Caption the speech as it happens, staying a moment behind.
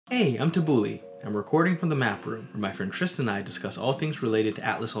Hey, I'm Tabuli. I'm recording from the map room, where my friend Tristan and I discuss all things related to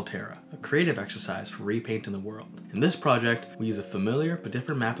Atlas Altera, a creative exercise for repainting the world. In this project, we use a familiar but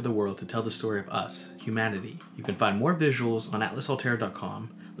different map of the world to tell the story of us, humanity. You can find more visuals on atlasaltera.com,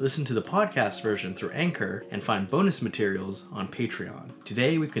 listen to the podcast version through Anchor, and find bonus materials on Patreon.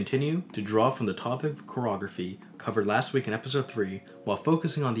 Today, we continue to draw from the topic of chorography covered last week in episode 3, while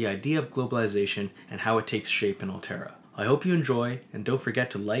focusing on the idea of globalization and how it takes shape in Altera. I hope you enjoy, and don't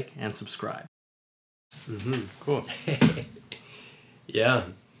forget to like and subscribe. Cool. Yeah.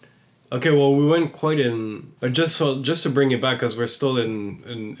 Okay, well, we went quite in, but just to bring it back, because we're still in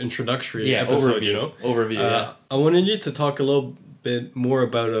an introductory episode, overview, you know? Overview, I wanted you to talk a little bit more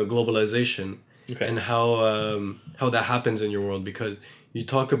about globalization and how that happens in your world, because you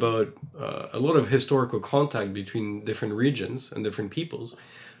talk about a lot of historical contact between different regions and different peoples,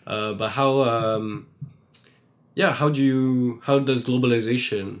 but how does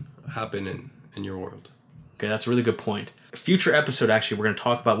globalization happen in your world? Okay, that's a really good point. Future episode, actually, we're going to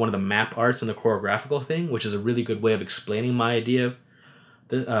talk about one of the map arts and the choreographical thing, which is a really good way of explaining my idea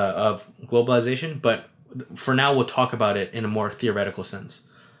of globalization. But for now, we'll talk about it in a more theoretical sense.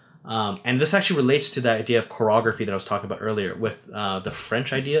 And this actually relates to the idea of choreography that I was talking about earlier with the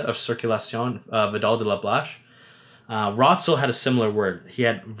French idea of circulation, Vidal de la Blache. Rotzel had a similar word. He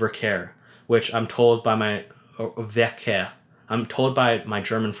had Verkehr, which I'm told by my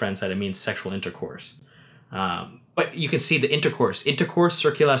German friends that it means sexual intercourse. But you can see the intercourse,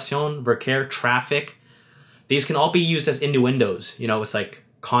 circulation, Verkehr, traffic. These can all be used as innuendos. You know, it's like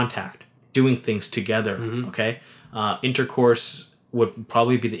contact, doing things together. Okay, intercourse would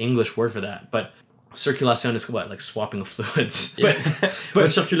probably be the English word for that, but circulation is what, like swapping of fluids. But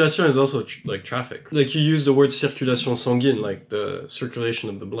circulation is also like traffic. Like you use the word circulation sanguine, like the circulation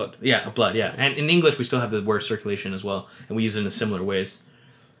of the blood. Yeah, blood, yeah. And in English, we still have the word circulation as well, and we use it in similar ways.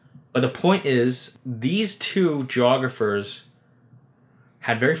 But the point is, these two geographers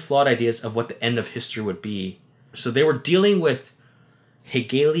had very flawed ideas of what the end of history would be. So they were dealing with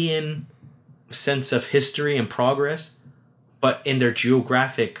Hegelian sense of history and progress, but in their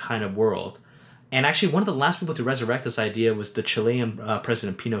geographic kind of world. And actually, one of the last people to resurrect this idea was the Chilean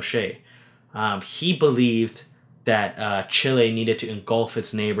president Pinochet. He believed that Chile needed to engulf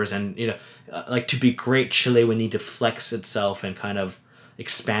its neighbors, and like to be great, Chile would need to flex itself and kind of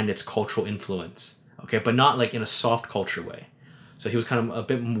expand its cultural influence. Okay, but not like in a soft culture way. So he was kind of a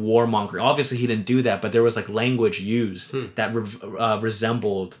bit warmongering. Obviously, he didn't do that, but there was like language used that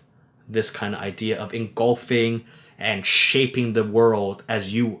resembled this kind of idea of engulfing and shaping the world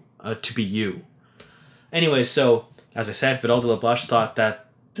as you to be you. Anyway, so as I said, Vidal de la Blache thought that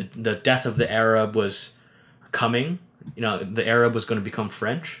the death of the Arab was coming. You know, the Arab was going to become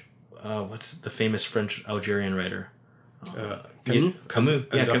French. What's the famous French Algerian writer? Camus. Camus.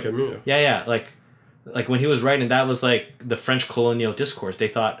 Yeah, Camus. Yeah. Like when he was writing, that was like the French colonial discourse. They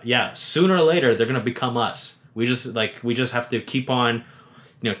thought, yeah, sooner or later they're going to become us. We just have to keep on,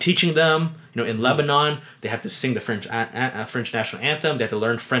 teaching them. In Lebanon, they have to sing the French national anthem. They have to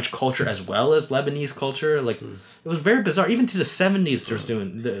learn French culture as well as Lebanese culture. Like, it was very bizarre. Even to the 70s, they was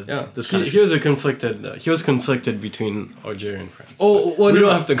doing this kind of shit. He was conflicted between Algeria and France. Oh, well, we don't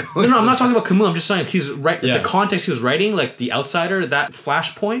have to go. No, I'm not talking about Camus. I'm just saying he's right. Yeah. The context he was writing, like The Outsider, that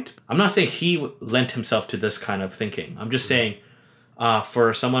flashpoint. I'm not saying he lent himself to this kind of thinking. I'm just saying,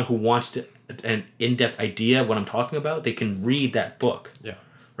 for someone who wants an in-depth idea of what I'm talking about, they can read that book. Yeah.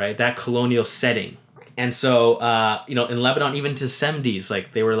 Right, that colonial setting. And so, in Lebanon, even to the 70s,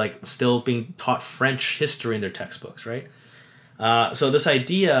 like they were like still being taught French history in their textbooks, right? So this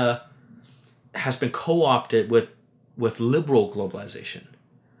idea has been co-opted with liberal globalization.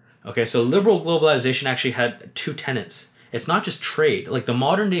 Okay, so liberal globalization actually had two tenets. It's not just trade. Like the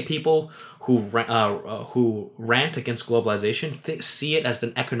modern day people who rant against globalization see it as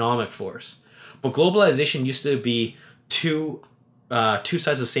an economic force. But globalization used to be two sides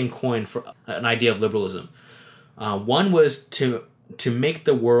of the same coin for an idea of liberalism. One was to make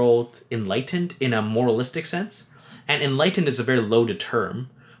the world enlightened in a moralistic sense, and enlightened is a very loaded term.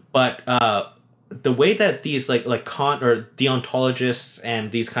 But the way that these like Kant or deontologists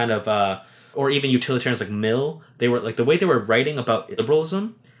and these kind of or even utilitarians like Mill, they were like the way they were writing about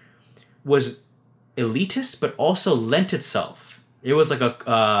liberalism was elitist, but also lent itself. It was like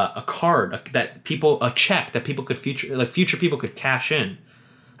a card a check that people could future people could cash in.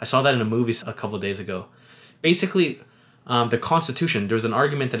 I saw that in a movie a couple of days ago. Basically, the Constitution. There's an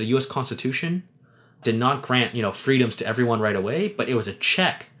argument that a U.S. Constitution did not grant freedoms to everyone right away, but it was a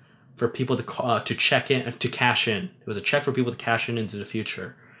check for people to cash in. It was a check for people to cash in into the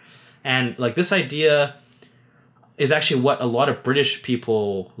future, and like this idea is actually what a lot of British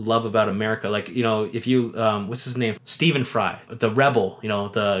people love about America. Like, you know, if you, what's his name? Stephen Fry, the rebel, you know,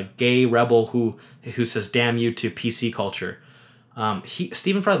 the gay rebel who says damn you to PC culture.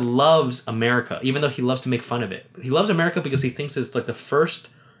 Stephen Fry loves America, even though he loves to make fun of it. He loves America because he thinks it's like the first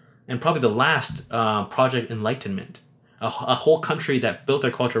and probably the last Project Enlightenment. A whole country that built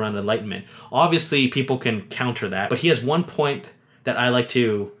their culture around Enlightenment. Obviously, people can counter that, but he has one point that I like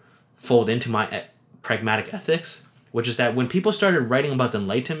to fold into my pragmatic ethics, which is that when people started writing about the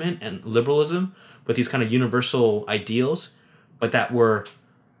Enlightenment and liberalism with these kind of universal ideals, but that were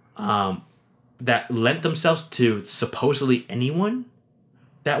that lent themselves to supposedly anyone,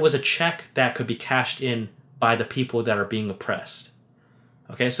 that was a check that could be cashed in by the people that are being oppressed.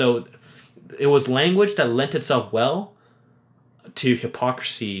 Okay, so it was language that lent itself well to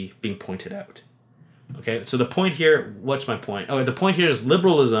hypocrisy being pointed out. Okay, so the point here, what's my point? Oh, the point here is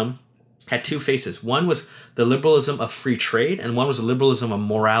liberalism had two faces. One was the liberalism of free trade, and one was the liberalism of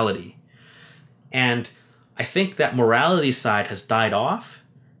morality. And I think that morality side has died off,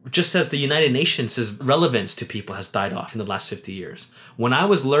 just as the United Nations' relevance to people has died off in the last 50 years. When I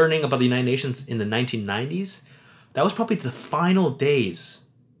was learning about the United Nations in the 1990s, that was probably the final days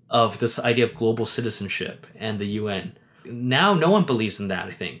of this idea of global citizenship and the UN. Now no one believes in that,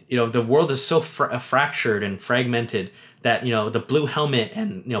 I think. You know, the world is so fractured and fragmented that, you know, the blue helmet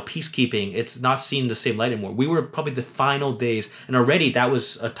and, you know, peacekeeping, it's not seen the same light anymore. We were probably the final days, and already that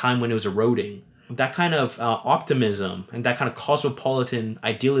was a time when it was eroding. That kind of optimism and that kind of cosmopolitan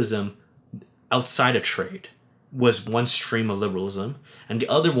idealism outside of trade was one stream of liberalism. And the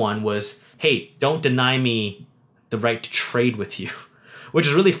other one was, hey, don't deny me the right to trade with you. Which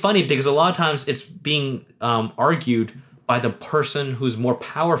is really funny because a lot of times it's being argued by the person who's more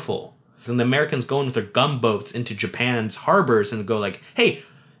powerful. And the Americans go in with their gunboats into Japan's harbors and go like, hey,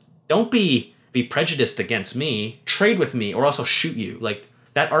 don't be prejudiced against me, trade with me, or else I'll shoot you. Like,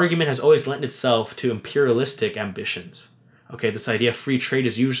 that argument has always lent itself to imperialistic ambitions. Okay, this idea of free trade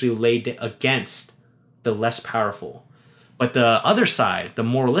is usually laid against the less powerful. But the other side, the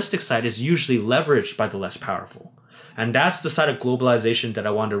moralistic side, is usually leveraged by the less powerful. And that's the side of globalization that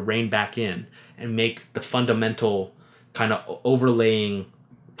I want to rein back in and make the fundamental kind of overlaying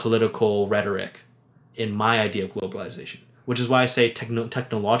political rhetoric in my idea of globalization. Which is why I say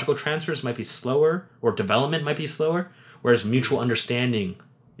technological transfers might be slower, or development might be slower, whereas mutual understanding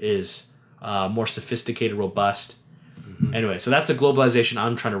is more sophisticated, robust. Mm-hmm. Anyway, so that's the globalization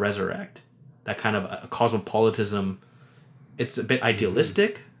I'm trying to resurrect. That kind of a cosmopolitanism. It's a bit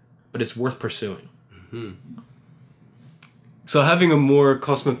idealistic, but it's worth pursuing. Mm-hmm. So having a more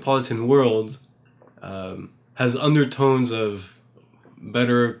cosmopolitan world has undertones of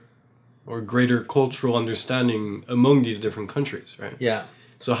better or greater cultural understanding among these different countries, right? Yeah.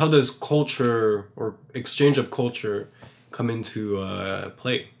 So how does culture or exchange of culture come into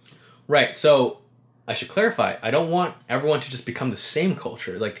play? Right. So I should clarify. I don't want everyone to just become the same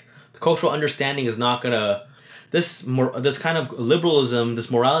culture. Like, the cultural understanding is not gonna. This kind of liberalism,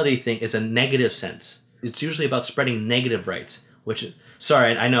 this morality thing, is a negative sense. It's usually about spreading negative rights. Which,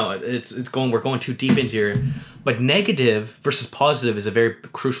 sorry, I know we're going too deep into here, but negative versus positive is a very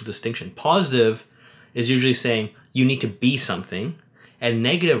crucial distinction. Positive is usually saying you need to be something, and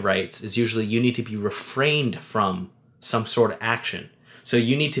negative rights is usually you need to be refrained from some sort of action. So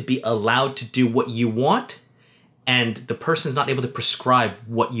you need to be allowed to do what you want, and the person's not able to prescribe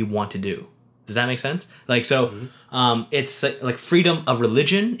what you want to do. Does that make sense? Like, so, mm-hmm. It's like freedom of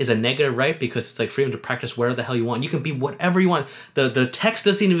religion is a negative right because it's like freedom to practice whatever the hell you want. You can be whatever you want. The text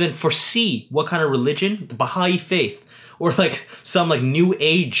doesn't even foresee what kind of religion, the Baha'i faith, or like some like new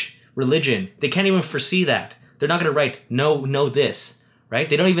age religion. They can't even foresee that. They're not going to write, no, this, right?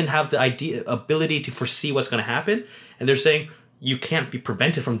 They don't even have the ability to foresee what's going to happen. And they're saying you can't be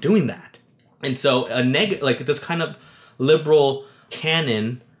prevented from doing that. And so like this kind of liberal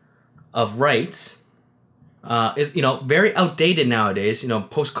canon of rights is, you know, very outdated nowadays. You know,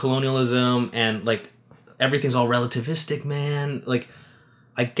 post-colonialism and like everything's all relativistic, man. Like,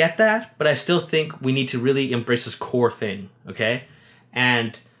 I get that, but I still think we need to really embrace this core thing, okay?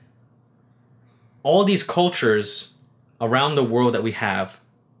 And all these cultures around the world that we have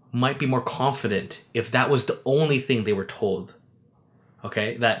might be more confident if that was the only thing they were told,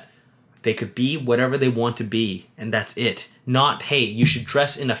 okay? That they could be whatever they want to be, and that's it. Not, hey, you should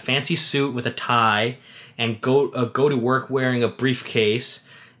dress in a fancy suit with a tie and go to work wearing a briefcase,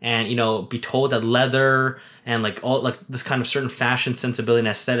 and, you know, be told that leather and like all like this kind of certain fashion sensibility and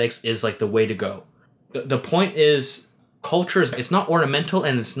aesthetics is like the way to go. The point is, culture is, it's not ornamental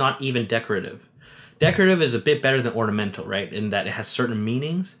and it's not even decorative. Decorative is a bit better than ornamental, right? In that it has certain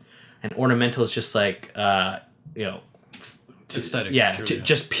meanings, and ornamental is just like aesthetic. Yeah,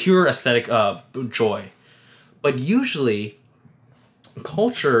 just pure aesthetic joy. But usually,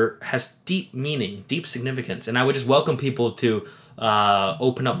 culture has deep meaning, deep significance, and I would just welcome people to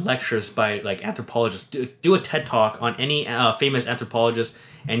open up lectures by like anthropologists. Do a TED talk on any famous anthropologist,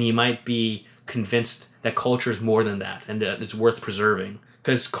 and you might be convinced that culture is more than that, and that it's worth preserving.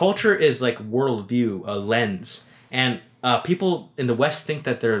 Because culture is like worldview, a lens, and people in the West think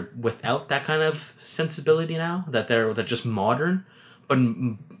that they're without that kind of sensibility now, that they're just modern. But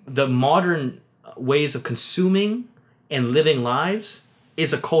the modern ways of consuming and living lives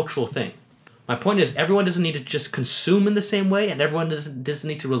is a cultural thing. My point is, everyone doesn't need to just consume in the same way, and everyone doesn't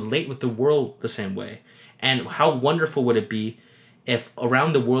need to relate with the world the same way. And how wonderful would it be if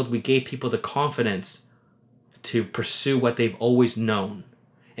around the world we gave people the confidence to pursue what they've always known,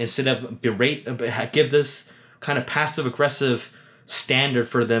 instead of give this kind of passive-aggressive standard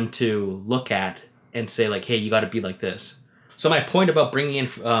for them to look at and say, like, hey, you got to be like this. So my point about bringing in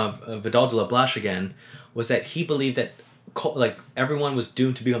Vidal de la Blache again was that he believed that like everyone was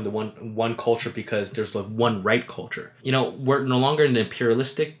doomed to become the one culture because there's like one right culture. We're no longer in the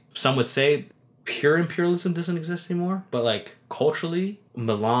imperialistic. Some would say pure imperialism doesn't exist anymore, but like culturally,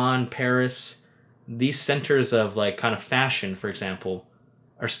 Milan, Paris, these centers of like kind of fashion, for example,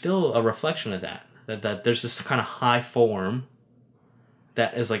 are still a reflection of that. That there's this kind of high form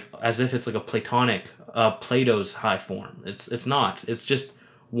that is like as if it's like a Platonic, Plato's high form. It's not. It's just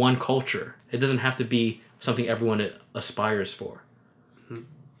one culture. It doesn't have to be something everyone aspires for.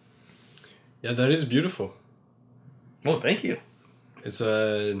 Yeah, that is beautiful. Oh, thank you. It's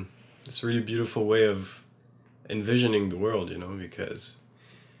a really beautiful way of envisioning the world, because,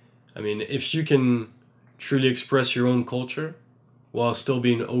 I mean, if you can truly express your own culture while still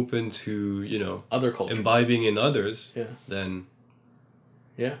being open to, other cultures, imbibing in others, yeah, then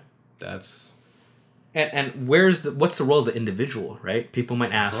yeah, that's... And what's the role of the individual, right? People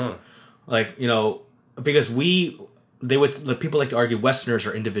might ask, like, because people like to argue Westerners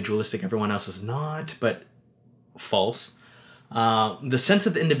are individualistic, everyone else is not, but false. The sense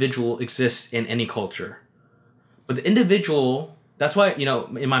of the individual exists in any culture, but the individual, that's why,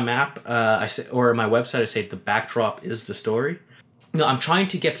 in my map, I say, or in my website, I say the backdrop is the story. I'm trying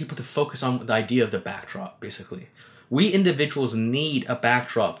to get people to focus on the idea of the backdrop, basically. We individuals need a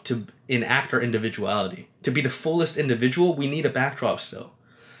backdrop to enact our individuality. To be the fullest individual, we need a backdrop still.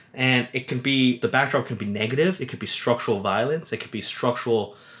 And the backdrop can be negative, it could be structural violence, it could be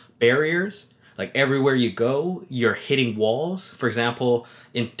structural barriers. Like everywhere you go, you're hitting walls. For example,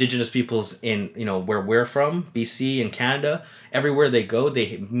 indigenous peoples in, where we're from, BC and Canada, everywhere they go,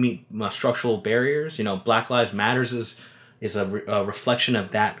 they meet structural barriers. Black Lives Matters is a reflection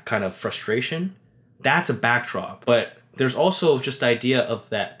of that kind of frustration. That's a backdrop. But there's also just the idea of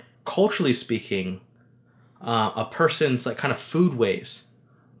that, culturally speaking, a person's like kind of food ways,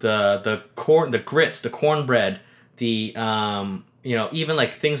 the corn, the grits, the cornbread, the even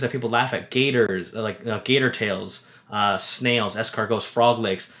like things that people laugh at, gators, like gator tails, snails, escargots, frog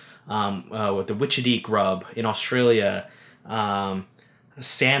legs, with the witchetty grub in Australia,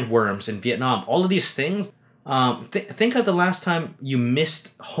 sandworms in Vietnam. All of these things. Think of the last time you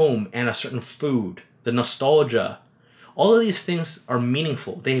missed home and a certain food, the nostalgia. All of these things are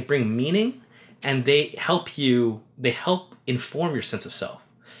meaningful. They bring meaning, and they help inform your sense of self.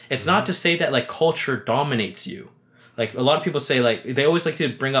 It's not to say that like culture dominates you. Like a lot of people say, like they always like to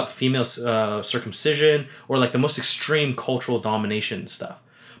bring up female circumcision or like the most extreme cultural domination stuff.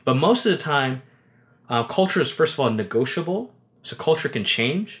 But most of the time, culture is first of all negotiable. So culture can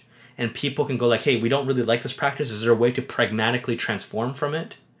change, and people can go like, hey, we don't really like this practice. Is there a way to pragmatically transform from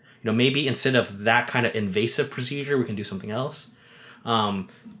it? Maybe instead of that kind of invasive procedure, we can do something else.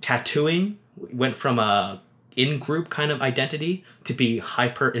 Tattooing went from a in-group kind of identity to be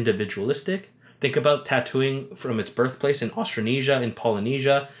hyper-individualistic. Think about tattooing from its birthplace in Austronesia, in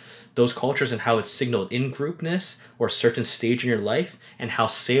Polynesia, those cultures, and how it's signaled in-groupness or a certain stage in your life, and how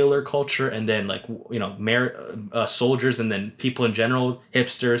sailor culture and then like, soldiers and then people in general,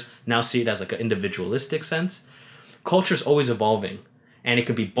 hipsters, now see it as like an individualistic sense. Culture is always evolving, and it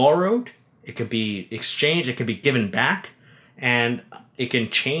can be borrowed, it can be exchanged, it can be given back, and it can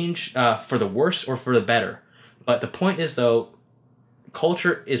change for the worse or for the better. But the point is, though,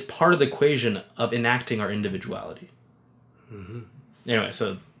 culture is part of the equation of enacting our individuality. Mm-hmm. Anyway,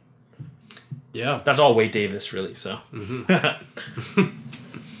 so yeah, that's all Wade Davis, really. So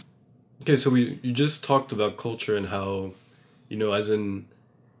okay, so you just talked about culture and how, as an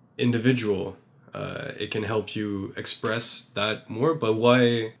individual, it can help you express that more. But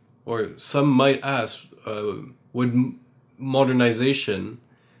why? Or some might ask, would modernization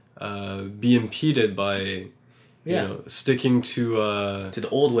be impeded by Yeah. You know, sticking to the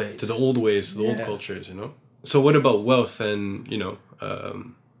old ways. To the old ways, to the old cultures, you know? So what about wealth and, you know,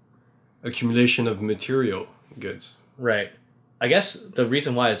 accumulation of material goods? Right. I guess the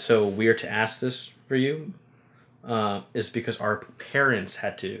reason why it's so weird to ask this for you is because our parents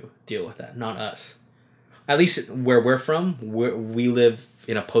had to deal with that, not us. At least where we're from, we live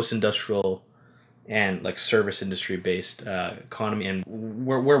in a post-industrial and like service industry based economy, and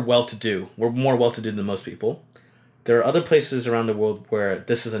we're well-to-do. We're more well-to-do than most people. There are other places around the world where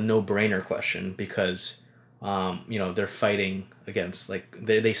this is a no-brainer question because you know, they're fighting against, like,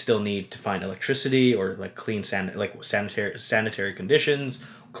 they still need to find electricity or like clean sanitary conditions,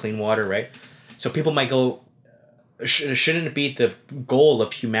 clean water, right? So people might go, shouldn't it be the goal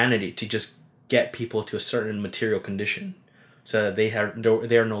of humanity to just get people to a certain material condition so that they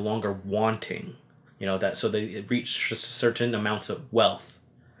are no longer wanting, you know, that, so they reach certain amounts of wealth?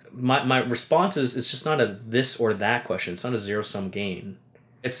 My response is, it's just not a this or that question. It's not a zero-sum game.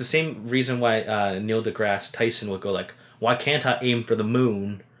 It's the same reason why Neil deGrasse Tyson would go like, why can't I aim for the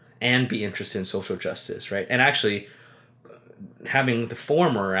moon and be interested in social justice, right? And actually, having the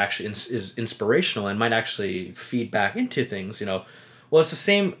former actually is inspirational and might actually feed back into things, you know. Well, it's the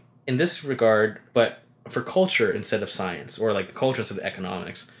same in this regard, but for culture instead of science, or like culture instead of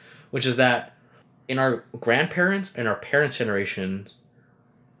economics, which is that in our grandparents and our parents' generation,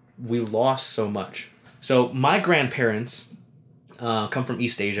 we lost so much. So my grandparents come from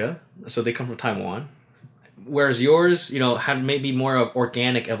East Asia, so they come from Taiwan, whereas yours, you know, had maybe more of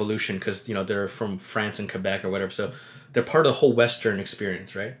organic evolution because, you know, they're from France and Quebec or whatever, so they're part of the whole Western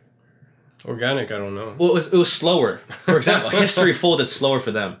experience, right? Organic, I don't know. Well, it was slower. For example, history folded slower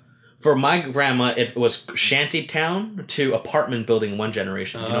for them. For my grandma, it was shanty town to apartment building in one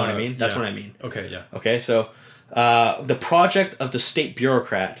generation. Do you know what I mean? That's what I mean. Okay, yeah. Okay, so the project of the state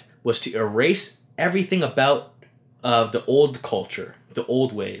bureaucrat was to erase everything about the old culture, the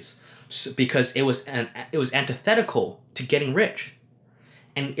old ways, because it was antithetical to getting rich.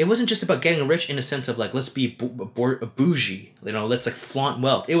 And it wasn't just about getting rich in a sense of like, let's be bougie, you know, let's like flaunt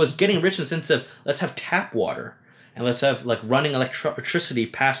wealth. It was getting rich in the sense of, let's have tap water and let's have like running electricity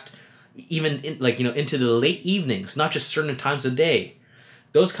past even like, you know, into the late evenings, not just certain times of day.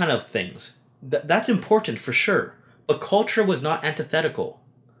 Those kind of things. That's important for sure. But culture was not antithetical.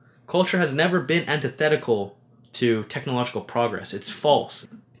 Culture has never been antithetical to technological progress. It's false.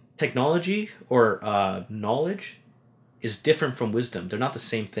 Technology or knowledge is different from wisdom. They're not the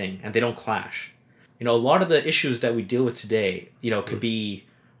same thing, and they don't clash. You know, a lot of the issues that we deal with today, you know, could be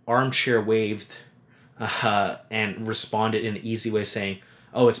armchair waved and responded in an easy way saying,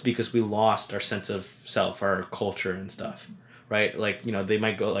 oh, it's because we lost our sense of self, our culture and stuff, right? Like, you know, they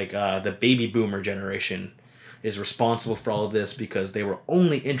might go like the baby boomer generation is responsible for all of this because they were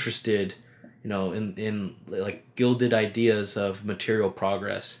only interested, you know, in like gilded ideas of material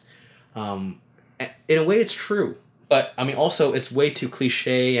progress. In a way, it's true. But, I mean, also, it's way too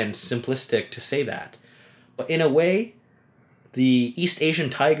cliche and simplistic to say that. But in a way, the East Asian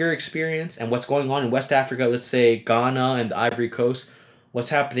tiger experience and what's going on in West Africa, let's say Ghana and the Ivory Coast,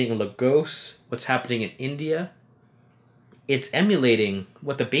 what's happening in Lagos, what's happening in India, it's emulating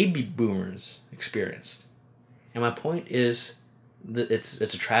what the baby boomers experienced. And my point is that it's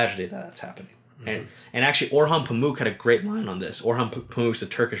a tragedy that that's happening. Mm-hmm. And actually, Orhan Pamuk had a great line on this. Orhan Pamuk's a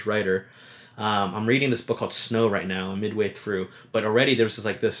Turkish writer. I'm reading this book called Snow right now. I'm midway through, but already there's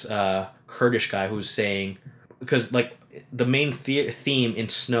this Kurdish guy who's saying, because like the main theme in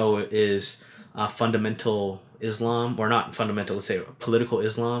Snow is fundamental Islam, or not fundamental, let's say political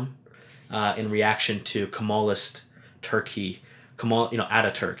Islam, in reaction to Kemalist Turkey. Kemal, you know,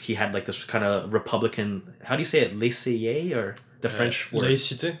 Ataturk. He had like this kind of Republican. How do you say it? Laissez or the French word?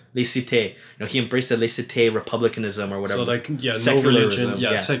 Laïcité. Laïcité. You know, he embraced the laïcité republicanism or whatever. So like, yeah, secularism. No religion.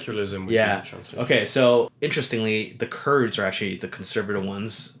 Yeah, secularism. Yeah. Okay, so interestingly, the Kurds are actually the conservative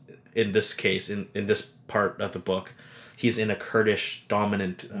ones in this case, in this part of the book. He's in a Kurdish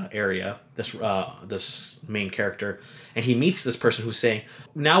dominant area, this main character, and he meets this person who's saying,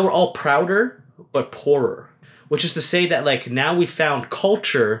 now we're all prouder but poorer. Which is to say that like now we found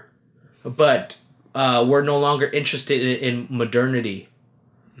culture, but we're no longer interested in modernity.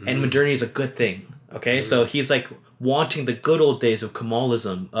 Mm-hmm. And modernity is a good thing. Okay, mm-hmm. So he's like wanting the good old days of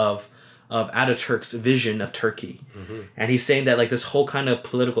Kemalism, of Ataturk's vision of Turkey. Mm-hmm. And he's saying that like this whole kind of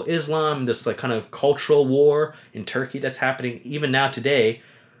political Islam, this like kind of cultural war in Turkey that's happening even now today.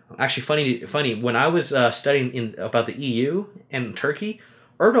 Actually, funny. When I was studying about the EU and Turkey,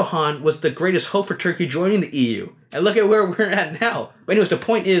 Erdogan was the greatest hope for Turkey joining the EU. And look at where we're at now. But anyways, the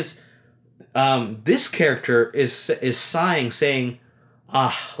point is, this character is sighing, saying,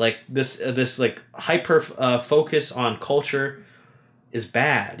 like this like hyper focus on culture is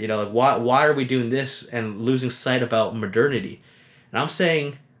bad. You know, like why are we doing this and losing sight about modernity? And I'm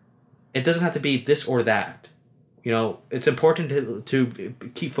saying it doesn't have to be this or that. You know, it's important to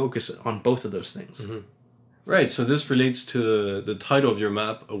keep focus on both of those things. Mm-hmm. Right, so this relates to the title of your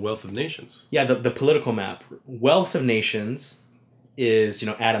map, A Wealth of Nations. Yeah, the political map. Wealth of Nations is, you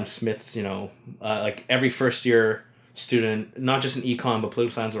know, Adam Smith's, you know, like every first year student, not just in econ, but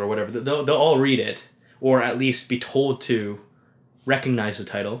political science or whatever, they'll all read it, or at least be told to recognize the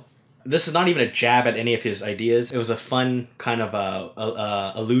title. This is not even a jab at any of his ideas. It was a fun kind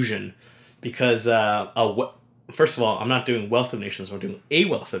of illusion, because first of all, I'm not doing Wealth of Nations, I'm doing A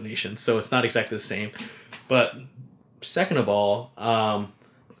Wealth of Nations, so it's not exactly the same. But second of all,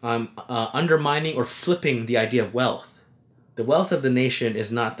 I'm undermining or flipping the idea of wealth. The wealth of the nation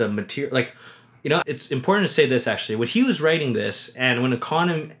is not the material. Like, you know, it's important to say this actually. When he was writing this, and when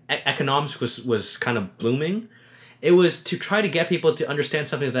economics was kind of blooming, it was to try to get people to understand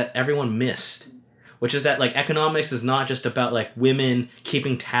something that everyone missed, which is that like economics is not just about like women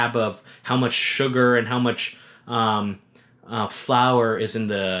keeping tab of how much sugar and how much flour is in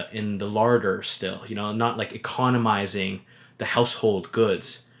the larder still, you know, not like economizing the household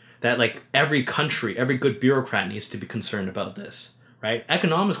goods. That like every country, every good bureaucrat needs to be concerned about this, right?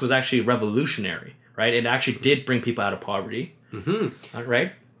 Economics was actually revolutionary, right? It actually did bring people out of poverty,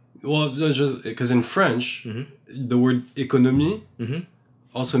 right? Well, it's just because in French, the word économie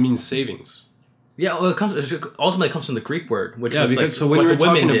also means savings. Yeah, well, ultimately it comes from the Greek word, which was because like so when what you were the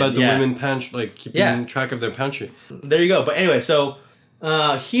women talking did. about the women pantry, like keeping track of their pantry. There you go. But anyway, so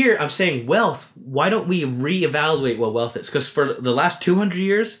here I'm saying wealth. Why don't we reevaluate what wealth is? Because for the last 200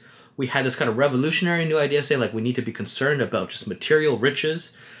 years, we had this kind of revolutionary new idea saying like we need to be concerned about just material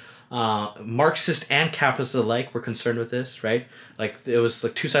riches. Marxist and capitalists alike were concerned with this, right? Like it was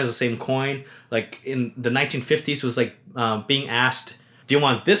like two sides of the same coin. Like in the 1950s, it was like being asked, do you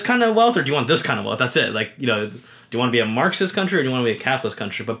want this kind of wealth or do you want this kind of wealth? That's it. Like, you know, do you want to be a Marxist country or do you want to be a capitalist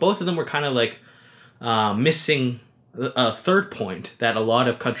country? But both of them were kind of like missing a third point that a lot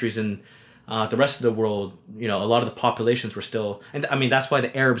of countries in the rest of the world, you know, a lot of the populations were still, and I mean, that's why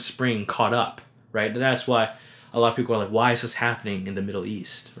the Arab Spring caught up, right? That's why a lot of people are like, why is this happening in the Middle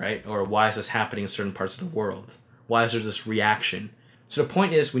East, right? Or why is this happening in certain parts of the world? Why is there this reaction? So the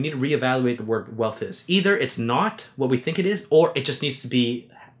point is, we need to reevaluate the word wealth is. Either it's not what we think it is, or it just needs to be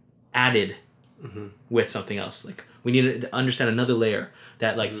added with something else. Like we need to understand another layer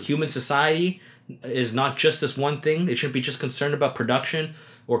that like human society is not just this one thing. It shouldn't be just concerned about production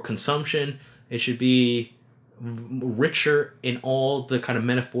or consumption. It should be richer in all the kind of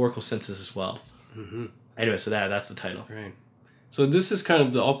metaphorical senses as well. Anyway, so that's the title. Right. So this is kind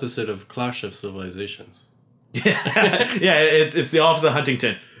of the opposite of Clash of Civilizations. Yeah, it's the opposite of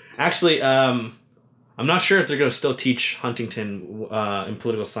Huntington. Actually, I'm not sure if they're going to still teach Huntington in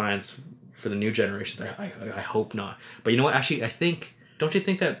political science for the new generations. I hope not. But you know what? Actually, don't you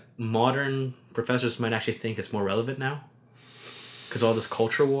think that modern professors might actually think it's more relevant now? Because all this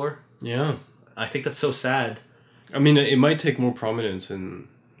culture war? Yeah. I think that's so sad. I mean, it might take more prominence in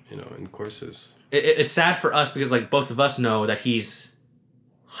courses. It's sad for us because like both of us know that he's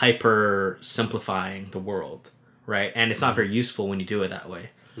hyper simplifying the world, right? And it's not very useful when you do it that way.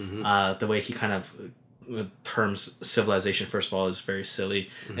 The way he kind of terms civilization, first of all, is very silly,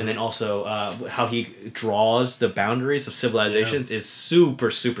 and then also how he draws the boundaries of civilizations is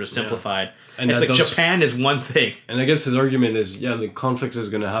super simplified. And it's like Japan is one thing, and I guess his argument is the conflicts is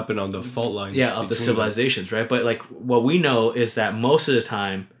going to happen on the fault lines of the civilizations, right? But like what we know is that most of the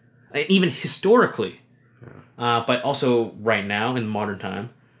time, and even historically, but also right now in modern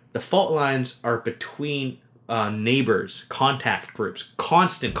time, the fault lines are between neighbors, contact groups,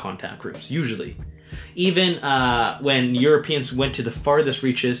 constant contact groups, usually. Even when Europeans went to the farthest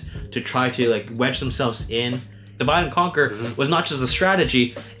reaches to try to like wedge themselves in, divide and conquer was not just a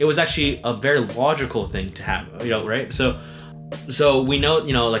strategy, it was actually a very logical thing to have, right? So we know,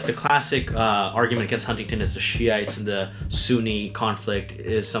 like the classic argument against Huntington is the Shiites and the Sunni conflict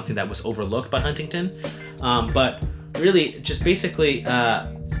is something that was overlooked by Huntington. But really, just basically,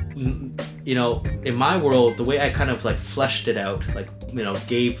 in my world, the way I kind of like fleshed it out, like,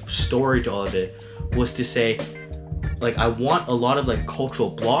 gave story to all of it, was to say, like, I want a lot of like cultural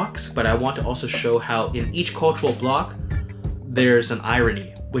blocks, but I want to also show how in each cultural block, there's an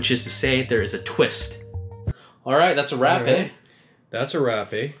irony, which is to say there is a twist. All right, that's a wrap, eh? That's a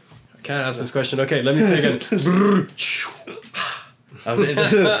wrap, eh? I can't ask this question. Okay, let me say again. I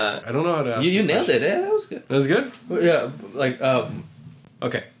don't know how to ask You nailed it, eh? That was good. That was good? Yeah, like,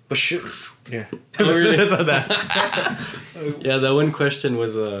 okay. But yeah. Oh, really? That. Yeah, that one question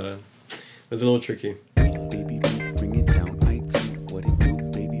was a little tricky.